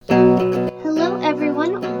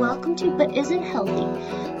to but isn't healthy.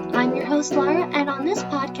 I'm your host, Laura, and on this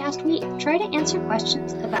podcast, we try to answer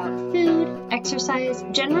questions about food, exercise,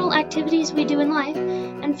 general activities we do in life,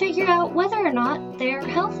 and figure out whether or not they're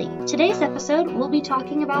healthy. Today's episode, we'll be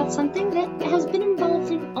talking about something that has been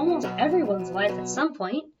involved in almost everyone's life at some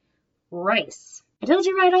point, rice. I told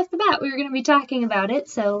you right off the bat we were going to be talking about it,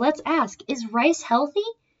 so let's ask, is rice healthy?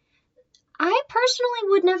 I personally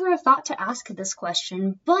would never have thought to ask this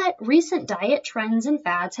question, but recent diet trends and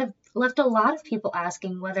fads have left a lot of people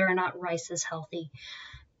asking whether or not rice is healthy.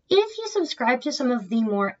 If you subscribe to some of the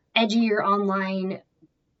more edgier online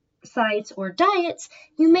sites or diets,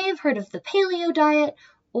 you may have heard of the paleo diet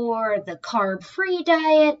or the carb-free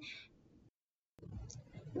diet,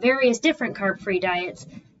 various different carb-free diets,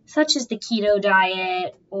 such as the keto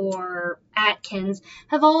diet or Atkins,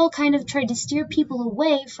 have all kind of tried to steer people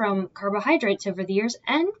away from carbohydrates over the years,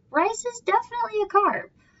 and rice is definitely a carb.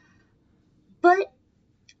 But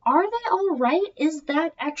are they all right? Is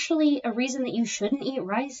that actually a reason that you shouldn't eat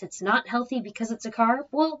rice? It's not healthy because it's a carb?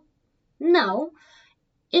 Well, no.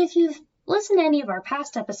 If you've listened to any of our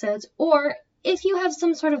past episodes, or if you have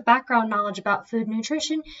some sort of background knowledge about food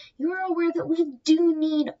nutrition, you are aware that we do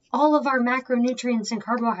need all of our macronutrients, and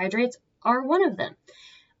carbohydrates are one of them.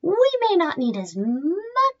 We may not need as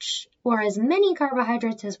much or as many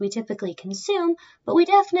carbohydrates as we typically consume, but we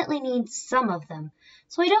definitely need some of them.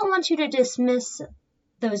 So I don't want you to dismiss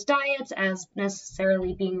those diets as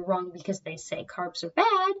necessarily being wrong because they say carbs are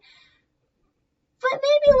bad, but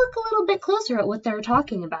maybe look a little bit closer at what they're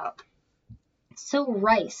talking about. So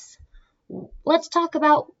rice. Let's talk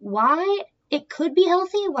about why it could be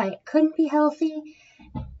healthy, why it couldn't be healthy.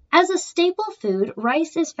 As a staple food,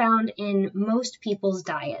 rice is found in most people's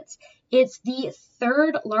diets. It's the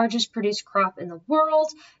third largest produced crop in the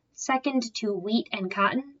world, second to wheat and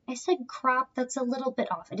cotton. I said crop, that's a little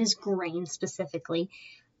bit off. It is grain specifically,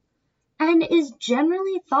 and is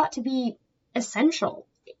generally thought to be essential.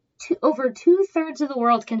 Over 2/3 of the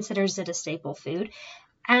world considers it a staple food.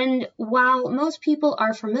 And while most people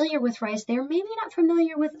are familiar with rice, they're maybe not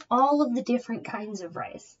familiar with all of the different kinds of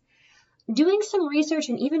rice. Doing some research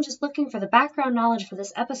and even just looking for the background knowledge for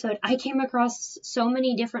this episode, I came across so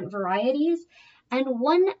many different varieties, and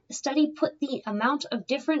one study put the amount of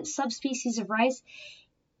different subspecies of rice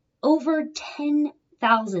over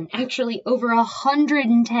 10,000, actually over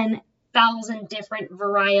 110,000 different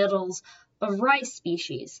varietals of rice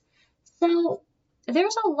species. So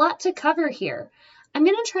there's a lot to cover here. I'm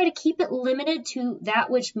going to try to keep it limited to that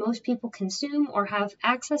which most people consume or have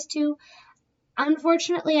access to.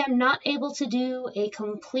 Unfortunately, I'm not able to do a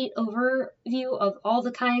complete overview of all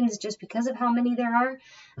the kinds just because of how many there are.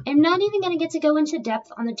 I'm not even going to get to go into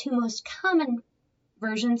depth on the two most common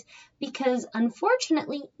versions because,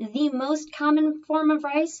 unfortunately, the most common form of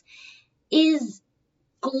rice is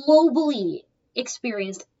globally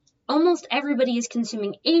experienced. Almost everybody is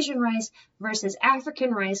consuming Asian rice versus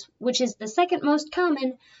African rice, which is the second most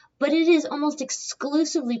common, but it is almost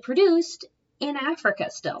exclusively produced in Africa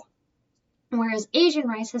still. Whereas Asian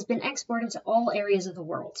rice has been exported to all areas of the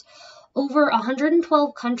world. Over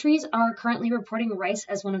 112 countries are currently reporting rice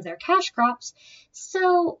as one of their cash crops,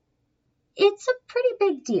 so it's a pretty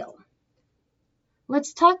big deal.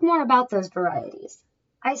 Let's talk more about those varieties.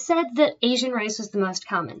 I said that Asian rice was the most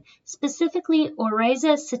common, specifically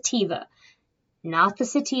Oryza sativa, not the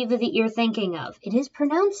sativa that you're thinking of. It is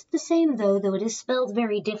pronounced the same though it is spelled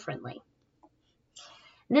very differently.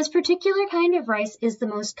 This particular kind of rice is the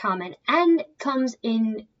most common and comes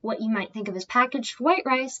in what you might think of as packaged white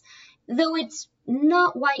rice, though it's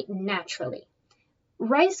not white naturally.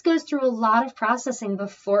 Rice goes through a lot of processing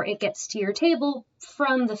before it gets to your table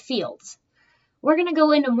from the fields. We're going to go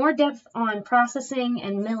into more depth on processing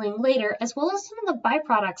and milling later, as well as some of the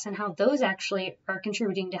byproducts and how those actually are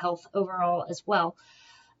contributing to health overall as well.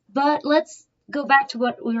 But let's go back to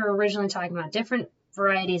what we were originally talking about, different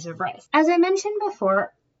varieties of rice. As I mentioned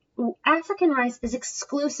before, African rice is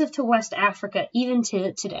exclusive to West Africa, even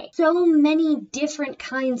to today. So many different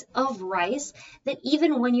kinds of rice that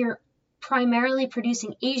even when you're primarily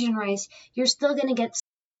producing Asian rice, you're still going to get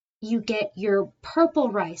your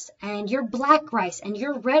purple rice and your black rice and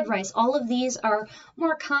your red rice. All of these are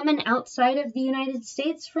more common outside of the United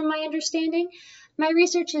States, from my understanding. My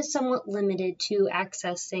research is somewhat limited to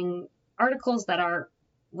accessing articles that are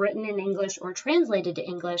written in English or translated to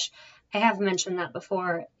English. I have mentioned that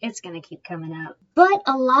before. It's going to keep coming up. But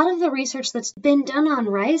a lot of the research that's been done on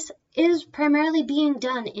rice is primarily being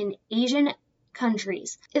done in Asian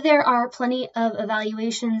countries. There are plenty of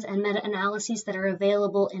evaluations and meta-analyses that are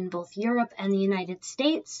available in both Europe and the United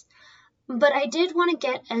States, but I did want to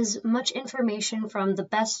get as much information from the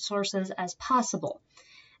best sources as possible.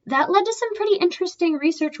 That led to some pretty interesting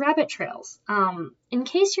research rabbit trails. In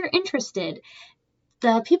case you're interested,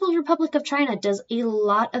 the People's Republic of China does a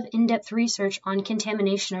lot of in-depth research on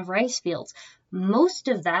contamination of rice fields. Most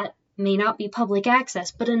of that may not be public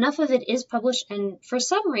access, but enough of it is published, and for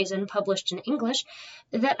some reason published in English,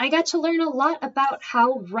 that I got to learn a lot about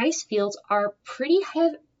how rice fields are pretty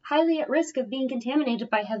highly at risk of being contaminated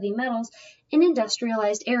by heavy metals in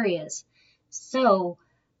industrialized areas. So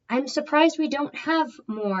I'm surprised we don't have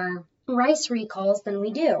more rice recalls than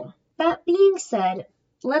we do. That being said,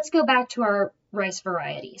 let's go back to our rice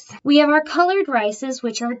varieties. We have our colored rices,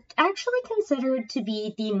 which are actually considered to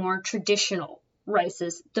be the more traditional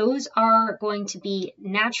rices. Those are going to be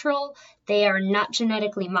natural. They are not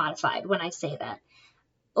genetically modified when I say that.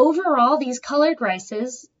 Overall, these colored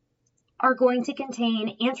rices are going to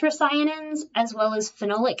contain anthocyanins as well as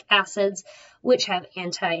phenolic acids, which have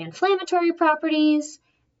anti-inflammatory properties,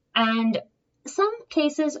 and some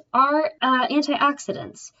cases are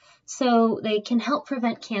antioxidants, so they can help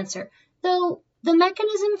prevent cancer. Though the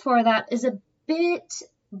mechanism for that is a bit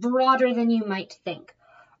broader than you might think.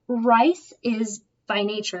 Rice is, by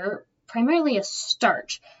nature, primarily a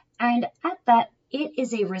starch, and at that, it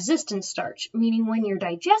is a resistant starch, meaning when you're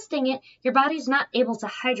digesting it, your body's not able to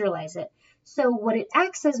hydrolyze it. So what it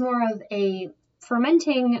acts as more of a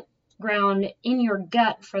fermenting ground in your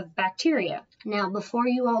gut for bacteria. Now, before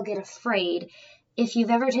you all get afraid, if you've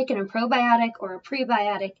ever taken a probiotic or a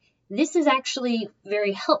prebiotic, this is actually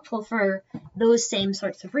very helpful for those same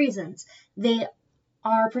sorts of reasons. They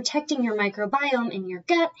are protecting your microbiome in your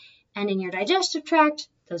gut and in your digestive tract.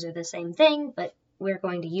 Those are the same thing, but we're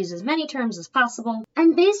going to use as many terms as possible.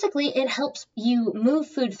 And basically, it helps you move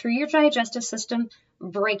food through your digestive system,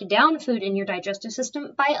 break down food in your digestive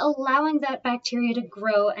system by allowing that bacteria to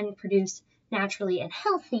grow and produce naturally and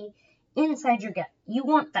healthy inside your gut. You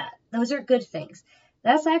want that. Those are good things.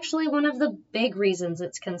 That's actually one of the big reasons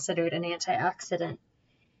it's considered an antioxidant.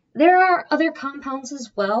 There are other compounds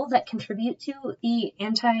as well that contribute to the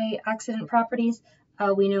antioxidant properties.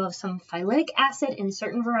 We know of some phytic acid in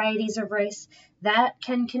certain varieties of rice that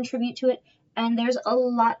can contribute to it. And there's a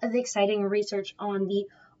lot of exciting research on the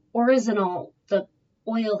oryzanol, the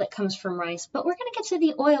oil that comes from rice. But we're going to get to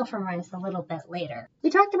the oil from rice a little bit later. We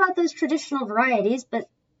talked about those traditional varieties, but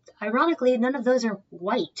ironically, none of those are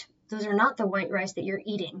white. Those are not the white rice that you're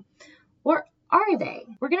eating. Or are they?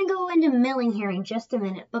 We're going to go into milling here in just a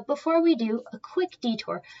minute, but before we do, a quick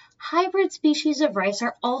detour. Hybrid species of rice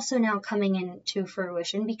are also now coming into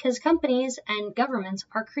fruition because companies and governments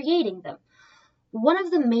are creating them. One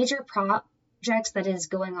of the major projects that is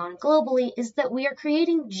going on globally is that we are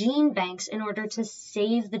creating gene banks in order to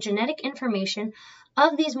save the genetic information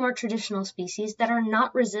of these more traditional species that are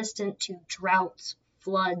not resistant to droughts,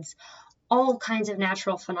 floods, all kinds of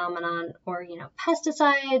natural phenomenon, or,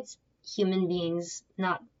 pesticides, human beings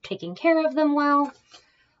not taking care of them well.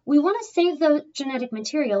 We want to save the genetic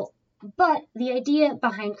material, but the idea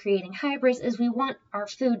behind creating hybrids is we want our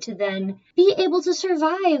food to then be able to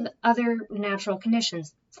survive other natural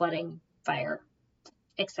conditions, flooding, fire,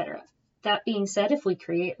 etc. That being said, if we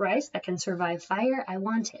create rice that can survive fire, I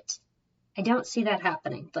want it. I don't see that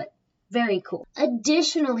happening, but very cool.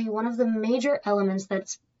 Additionally, one of the major elements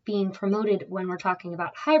that's being promoted when we're talking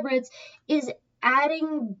about hybrids is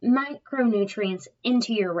adding micronutrients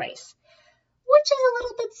into your rice, which is a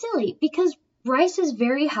little bit silly because rice is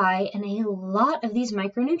very high in a lot of these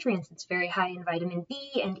micronutrients. It's very high in vitamin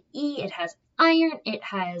B and E. It has iron. It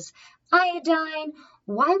has iodine.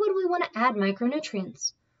 Why would we want to add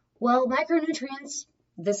micronutrients? Well, micronutrients,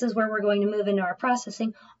 this is where we're going to move into our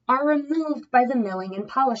processing, are removed by the milling and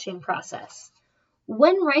polishing process.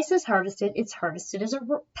 When rice is harvested, it's harvested as a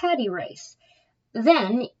paddy rice.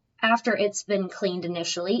 Then, after it's been cleaned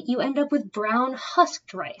initially, you end up with brown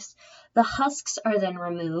husked rice. The husks are then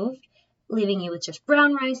removed, leaving you with just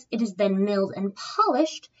brown rice. It is then milled and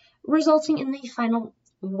polished, resulting in the final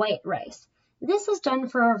white rice. This is done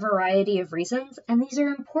for a variety of reasons, and these are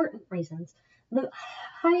important reasons. The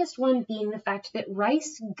highest one being the fact that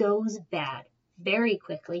rice goes bad very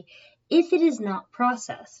quickly if it is not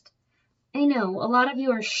processed. I know, a lot of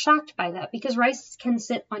you are shocked by that because rice can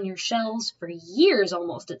sit on your shelves for years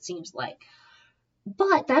almost, it seems like.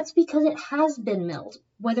 But that's because it has been milled.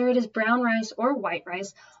 Whether it is brown rice or white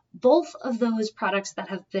rice, both of those products that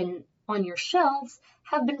have been on your shelves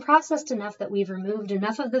have been processed enough that we've removed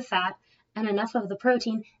enough of the fat and enough of the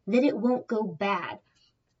protein that it won't go bad.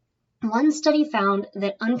 One study found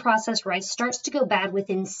that unprocessed rice starts to go bad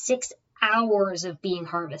within 6 hours of being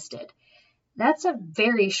harvested. That's a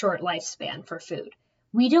very short lifespan for food.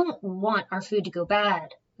 We don't want our food to go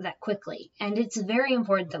bad that quickly, and it's very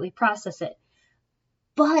important that we process it.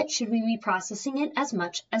 but should we be processing it as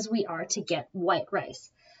much as we are to get white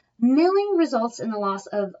rice? Milling results in the loss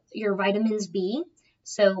of your vitamins B.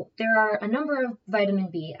 So there are a number of vitamin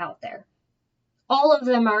B out there. All of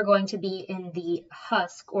them are going to be in the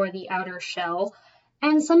husk or the outer shell,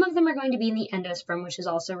 and some of them are going to be in the endosperm, which is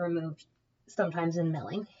also removed sometimes in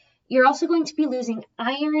milling. You're also going to be losing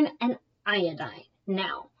iron and iodine.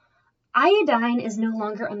 Now, iodine is no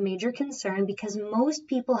longer a major concern because most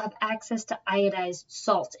people have access to iodized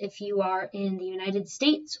salt if you are in the United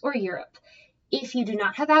States or Europe. If you do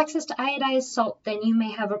not have access to iodized salt, then you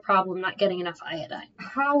may have a problem not getting enough iodine.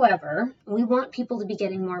 However, we want people to be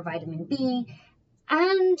getting more vitamin B,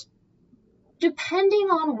 and depending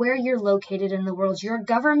on where you're located in the world, your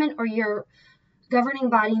government or your governing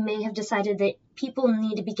body may have decided that people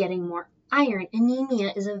need to be getting more iron.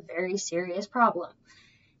 Anemia is a very serious problem.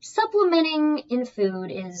 Supplementing in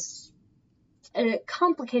food is a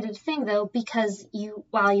complicated thing, though, because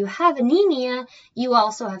while you have anemia, you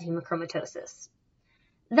also have hemochromatosis.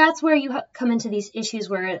 That's where you come into these issues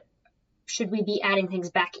where should we be adding things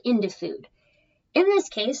back into food? In this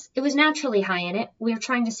case, it was naturally high in it. We're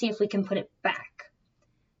trying to see if we can put it back.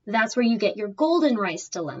 That's where you get your golden rice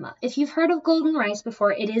dilemma. If you've heard of golden rice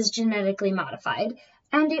before, it is genetically modified,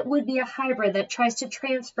 and it would be a hybrid that tries to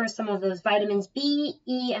transfer some of those vitamins B,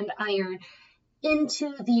 E, and iron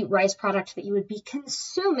into the rice product that you would be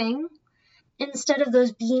consuming instead of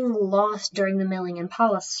those being lost during the milling and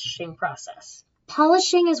polishing process.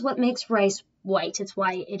 Polishing is what makes rice white. It's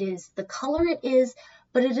why it is the color it is,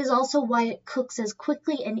 but it is also why it cooks as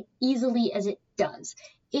quickly and easily as it does.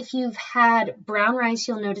 If you've had brown rice,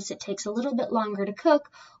 you'll notice it takes a little bit longer to cook,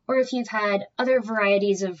 or if you've had other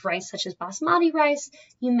varieties of rice such as basmati rice,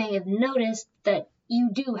 you may have noticed that you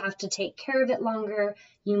do have to take care of it longer,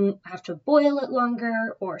 you have to boil it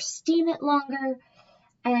longer or steam it longer,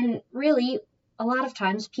 and really, a lot of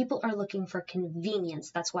times people are looking for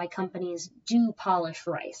convenience. That's why companies do polish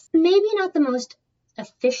rice. Maybe not the most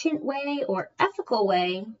efficient way or ethical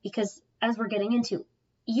way, because as we're getting into,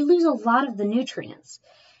 you lose a lot of the nutrients.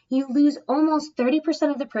 You lose almost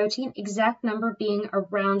 30% of the protein, exact number being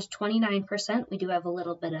around 29%. We do have a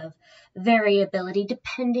little bit of variability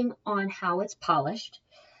depending on how it's polished.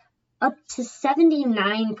 Up to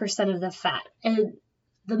 79% of the fat. And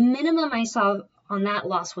the minimum I saw on that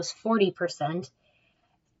loss was 40%.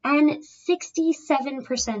 And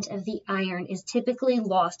 67% of the iron is typically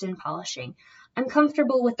lost in polishing. I'm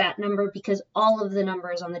comfortable with that number because all of the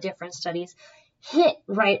numbers on the different studies hit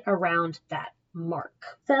right around that mark.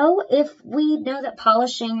 So if we know that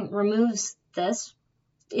polishing removes this,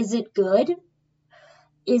 is it good?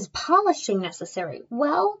 Is polishing necessary?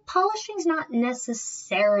 Well, polishing is not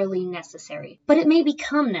necessarily necessary, but it may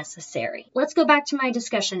become necessary. Let's go back to my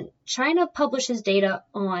discussion. China publishes data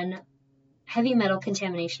on heavy metal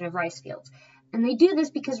contamination of rice fields. And they do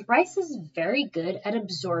this because rice is very good at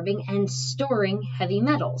absorbing and storing heavy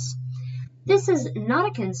metals. This is not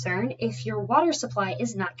a concern if your water supply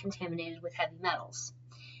is not contaminated with heavy metals.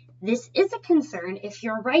 This is a concern if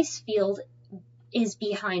your rice field is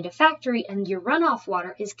behind a factory and your runoff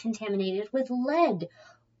water is contaminated with lead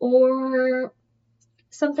or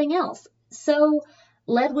something else. So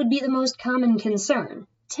lead would be the most common concern.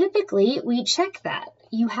 Typically, we check that.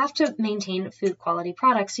 You have to maintain food quality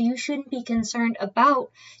products, so you shouldn't be concerned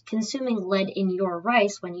about consuming lead in your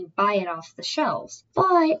rice when you buy it off the shelves.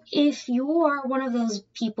 But if you are one of those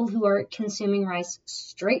people who are consuming rice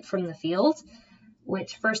straight from the field,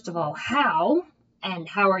 which first of all, how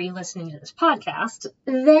are you listening to this podcast,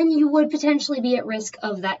 then you would potentially be at risk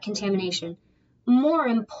of that contamination. More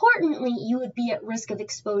importantly, you would be at risk of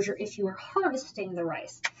exposure if you were harvesting the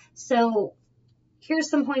rice. So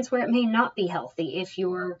here's some points where it may not be healthy if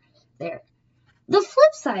you're there. The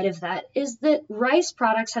flip side of that is that rice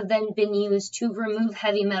products have then been used to remove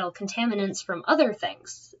heavy metal contaminants from other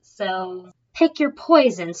things. So pick your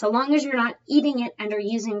poison. So long as you're not eating it and are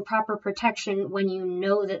using proper protection when you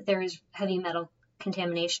know that there is heavy metal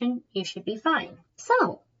contamination, you should be fine.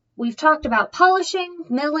 So we've talked about polishing,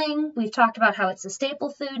 milling, we've talked about how it's a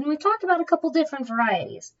staple food, and we've talked about a couple different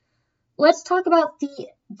varieties. Let's talk about the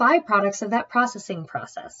byproducts of that processing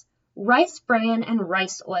process. Rice bran and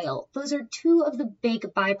rice oil. Those are two of the big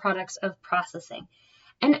byproducts of processing.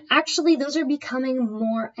 And actually, those are becoming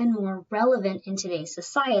more and more relevant in today's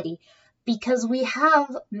society because we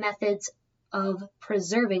have methods of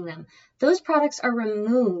preserving them. Those products are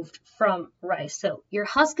removed from rice. So your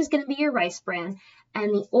husk is going to be your rice bran,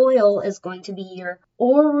 and the oil is going to be your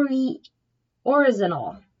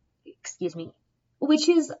oryzanol, which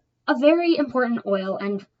is a very important oil,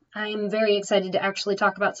 and I'm very excited to actually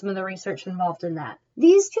talk about some of the research involved in that.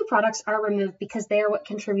 These two products are removed because they are what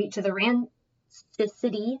contribute to the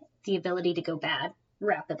rancidity, the ability to go bad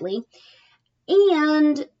rapidly,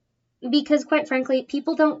 and because, quite frankly,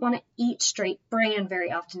 people don't want to eat straight bran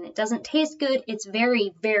very often. It doesn't taste good. It's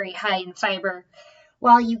very, very high in fiber.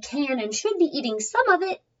 While you can and should be eating some of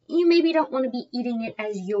it, you maybe don't want to be eating it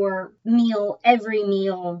as your meal every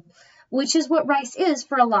meal, which is what rice is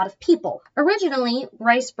for a lot of people. Originally,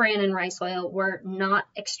 rice bran and rice oil were not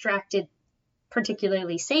extracted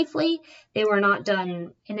particularly safely. They were not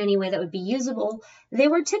done in any way that would be usable. They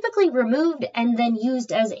were typically removed and then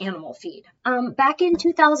used as animal feed. Back in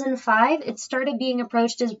 2005, it started being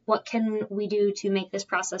approached as what can we do to make this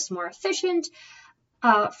process more efficient?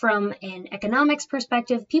 From an economics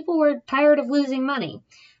perspective, people were tired of losing money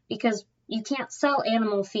because you can't sell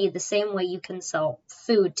animal feed the same way you can sell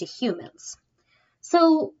food to humans.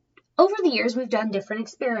 So over the years, we've done different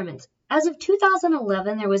experiments. As of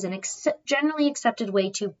 2011, there was an generally accepted way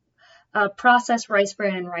to process rice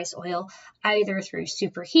bran and rice oil, either through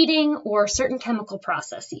superheating or certain chemical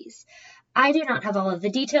processes. I do not have all of the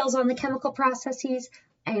details on the chemical processes.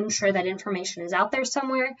 I am sure that information is out there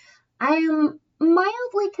somewhere. I am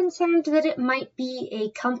mildly concerned that it might be a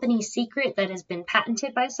company secret that has been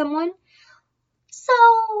patented by someone.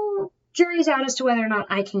 So jury's out as to whether or not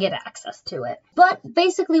I can get access to it. But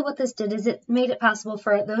basically what this did is it made it possible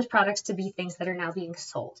for those products to be things that are now being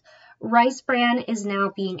sold. Rice bran is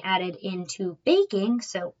now being added into baking,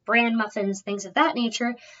 so bran muffins, things of that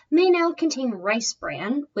nature, may now contain rice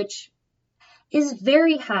bran, which is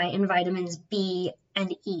very high in vitamins B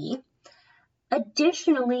and E.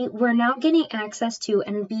 Additionally, we're now getting access to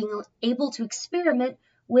and being able to experiment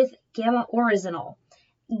with gamma oryzanol.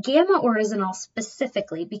 Gamma oryzanol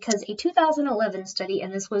specifically, because a 2011 study,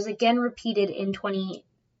 and this was again repeated in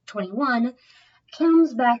 2021,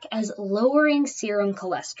 comes back as lowering serum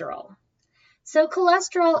cholesterol. So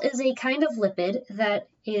cholesterol is a kind of lipid that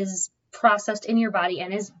is processed in your body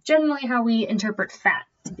and is generally how we interpret fat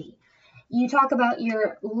to be. You talk about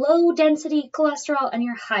your low density cholesterol and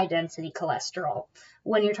your high density cholesterol.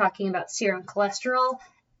 When you're talking about serum cholesterol,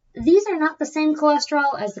 these are not the same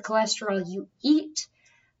cholesterol as the cholesterol you eat.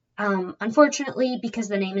 Unfortunately, because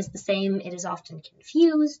the name is the same, it is often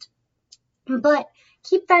confused. But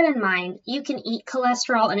keep that in mind. You can eat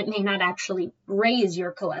cholesterol and it may not actually raise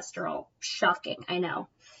your cholesterol. Shocking, I know.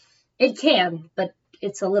 It can, but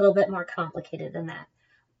it's a little bit more complicated than that.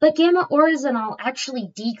 But gamma oryzanol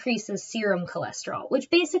actually decreases serum cholesterol,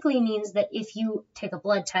 which basically means that if you take a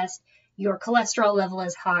blood test, your cholesterol level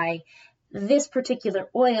is high, this particular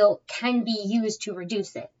oil can be used to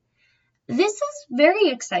reduce it. This is very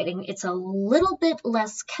exciting. It's a little bit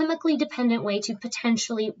less chemically dependent way to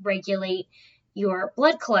potentially regulate your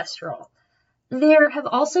blood cholesterol. There have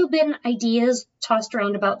also been ideas tossed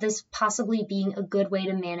around about this possibly being a good way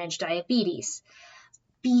to manage diabetes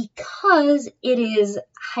because it is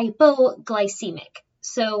hypoglycemic.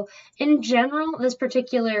 So in general, this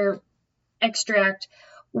particular extract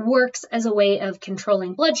works as a way of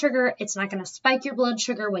controlling blood sugar. It's not going to spike your blood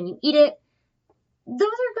sugar when you eat it. Those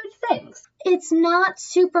are good things. It's not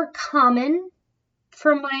super common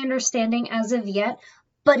from my understanding as of yet,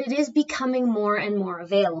 but it is becoming more and more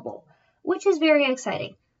available, which is very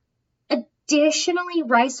exciting. Additionally,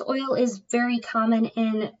 rice oil is very common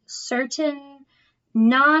in certain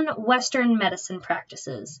non-Western medicine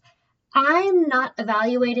practices. I'm not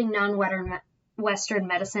evaluating non-Western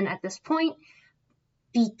medicine at this point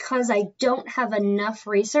because I don't have enough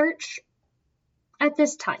research at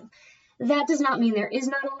this time. That does not mean there is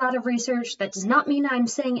not a lot of research. That does not mean I'm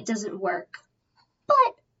saying it doesn't work. But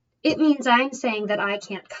it means I'm saying that I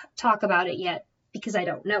can't talk about it yet because I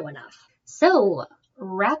don't know enough. So,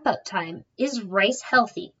 wrap-up time. Is rice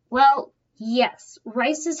healthy? Well, yes,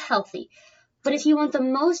 rice is healthy. But if you want the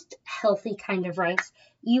most healthy kind of rice,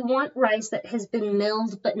 you want rice that has been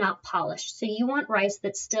milled but not polished. So you want rice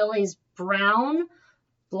that still is brown,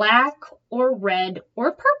 black, or red,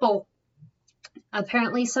 or purple.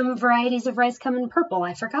 Apparently some varieties of rice come in purple.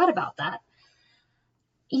 I forgot about that.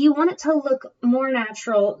 You want it to look more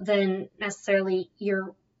natural than necessarily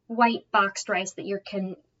your white boxed rice that you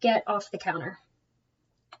can get off the counter.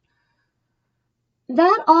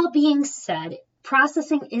 That all being said,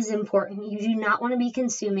 processing is important. You do not want to be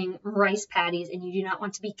consuming rice patties and you do not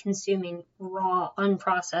want to be consuming raw,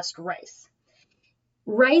 unprocessed rice.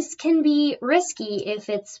 Rice can be risky if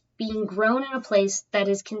it's being grown in a place that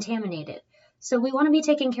is contaminated. So we want to be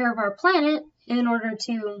taking care of our planet in order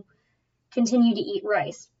to continue to eat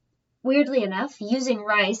rice. Weirdly enough, using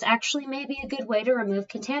rice actually may be a good way to remove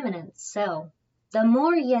contaminants. So the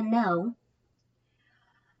more you know.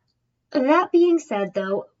 That being said,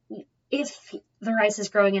 though, if the rice is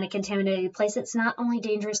growing in a contaminated place, it's not only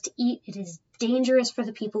dangerous to eat, it is dangerous for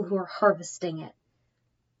the people who are harvesting it.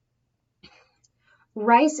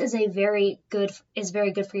 Rice is very good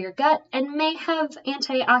for your gut and may have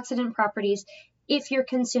antioxidant properties if you're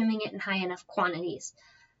consuming it in high enough quantities.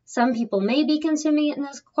 Some people may be consuming it in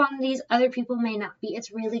those quantities, other people may not be.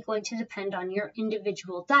 It's really going to depend on your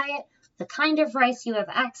individual diet, the kind of rice you have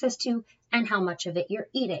access to, and how much of it you're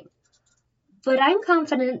eating. But I'm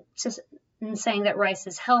confident in saying that rice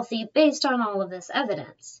is healthy based on all of this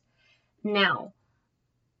evidence. Now,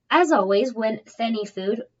 as always, when thinning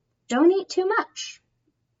food, don't eat too much.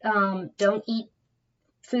 Don't eat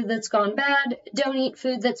food that's gone bad. Don't eat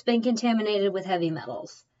food that's been contaminated with heavy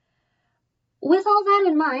metals. With all that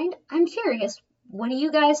in mind, I'm curious, what do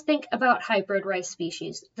you guys think about hybrid rice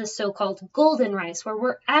species, the so-called golden rice, where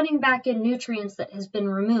we're adding back in nutrients that has been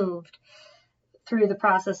removed through the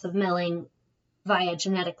process of milling via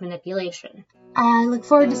genetic manipulation? I look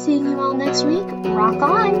forward to seeing you all next week. Rock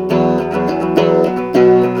on!